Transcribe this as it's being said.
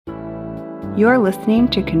You're listening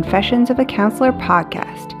to Confessions of a Counselor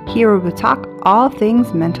podcast. Here we will talk all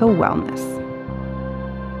things mental wellness.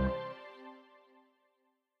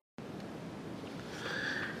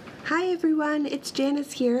 Hi everyone, it's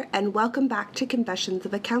Janice here and welcome back to Confessions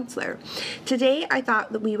of a Counselor. Today I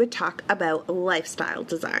thought that we would talk about lifestyle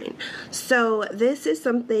design. So this is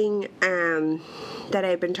something that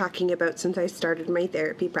I've been talking about since I started my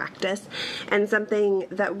therapy practice, and something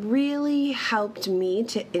that really helped me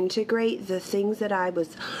to integrate the things that I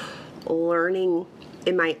was learning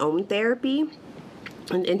in my own therapy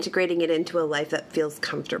and integrating it into a life that feels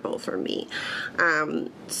comfortable for me.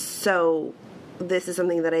 So this is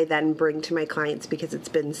something that I then bring to my clients because it's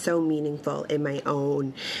been so meaningful in my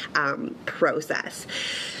own process.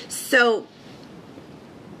 So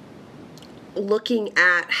looking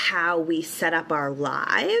at how we set up our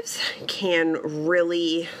lives can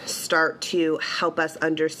really start to help us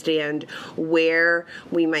understand where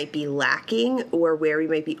we might be lacking or where we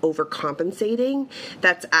might be overcompensating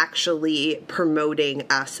that's actually promoting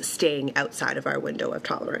us staying outside of our window of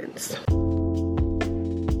tolerance.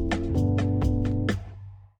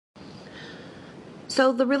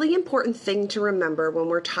 So the really important thing to remember when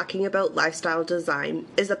we're talking about lifestyle design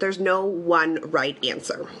is that there's no one right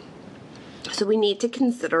answer. So we need to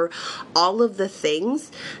consider all of the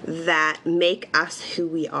things that make us who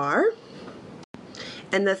we are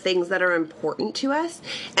and the things that are important to us,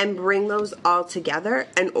 and bring those all together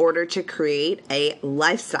in order to create a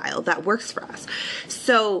lifestyle that works for us.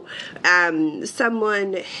 So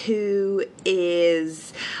someone who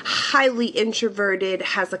is highly introverted,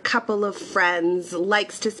 has a couple of friends,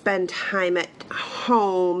 likes to spend time at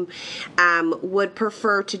home, would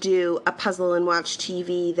prefer to do a puzzle and watch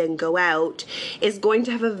TV than go out, is going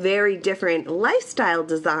to have a very different lifestyle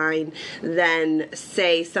design than,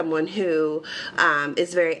 say, someone who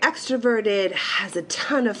is very extroverted, has a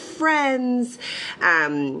ton of friends,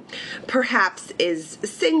 perhaps is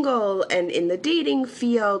single and in the dating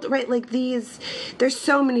field, right? Like there's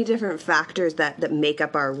so many different factors that make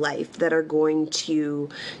up our life that are going to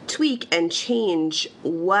tweak and change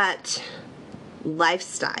what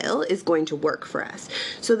lifestyle is going to work for us.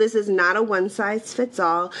 So this is not a one size fits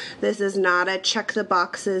all. This is not a check the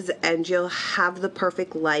boxes and you'll have the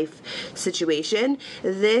perfect life situation.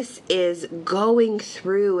 This is going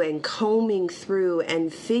through and combing through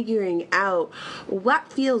and figuring out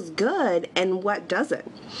what feels good and what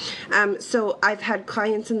doesn't. So I've had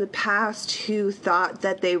clients in the past who thought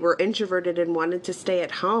that they were introverted and wanted to stay at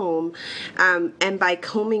home, and by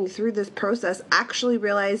combing through this process actually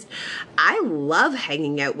realized I love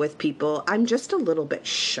hanging out with people. I'm just a little bit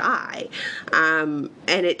shy. And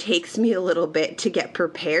it takes me a little bit to get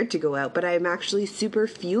prepared to go out, but I'm actually super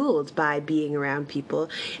fueled by being around people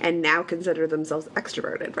and now consider themselves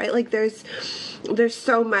extroverted, right? Like there's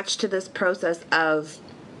so much to this process of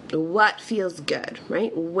what feels good,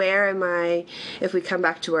 right? Where am I, if we come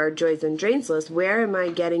back to our joys and drains list, where am I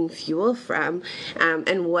getting fuel from,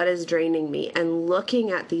 and what is draining me? And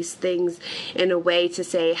looking at these things in a way to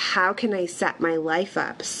say, how can I set my life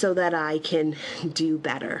up so that I can do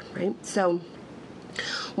better, right? So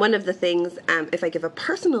one of the things, if I give a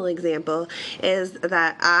personal example, is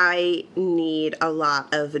that I need a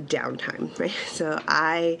lot of downtime, right? So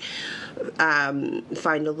I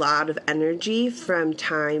find a lot of energy from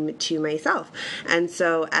time to myself. And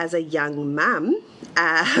so as a young mom,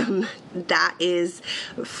 that is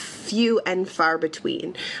few and far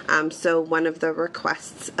between. So one of the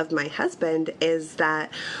requests of my husband is that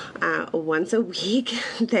once a week,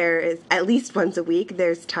 at least once a week,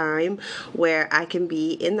 there's time where I can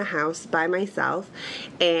be in the house by myself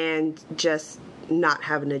and just not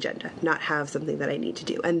have an agenda, not have something that I need to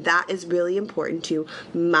do. And that is really important to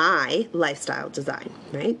my lifestyle design,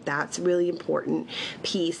 right? That's a really important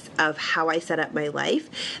piece of how I set up my life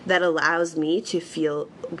that allows me to feel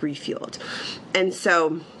refueled. And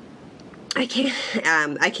so I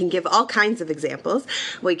can give all kinds of examples.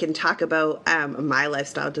 We can talk about my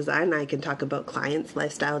lifestyle design. I can talk about clients'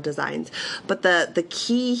 lifestyle designs. But the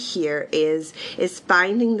key here is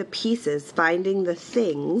finding the pieces, finding the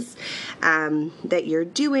things that you're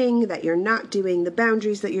doing, that you're not doing, the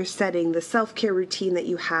boundaries that you're setting, the self-care routine that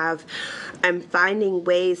you have, and finding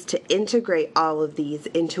ways to integrate all of these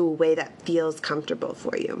into a way that feels comfortable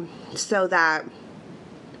for you, so that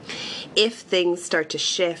if things start to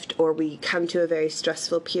shift or we come to a very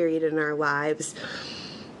stressful period in our lives,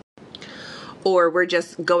 or we're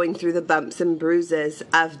just going through the bumps and bruises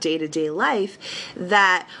of day-to-day life,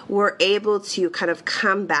 that we're able to kind of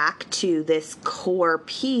come back to this core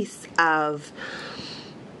piece of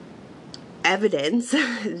evidence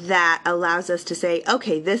that allows us to say,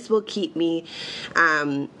 okay, this will keep me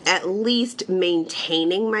at least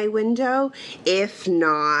maintaining my window, if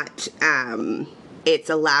not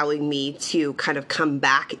it's allowing me to kind of come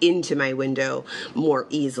back into my window more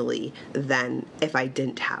easily than if I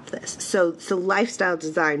didn't have this. So lifestyle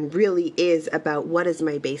design really is about what is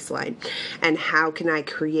my baseline and how can I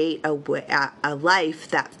create a life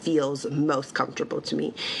that feels most comfortable to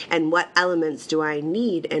me, and what elements do I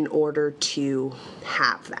need in order to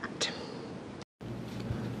have that.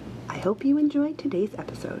 I hope you enjoyed today's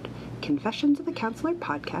episode. Confessions of a Counselor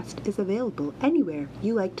podcast is available anywhere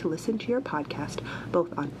you like to listen to your podcast,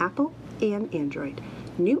 both on Apple and Android.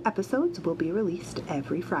 New episodes will be released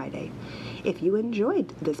every Friday. If you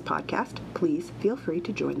enjoyed this podcast, please feel free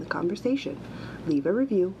to join the conversation. Leave a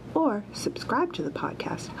review or subscribe to the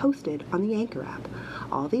podcast hosted on the Anchor app.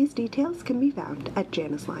 All these details can be found at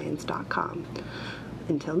JaniceLyons.com.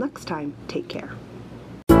 Until next time, take care.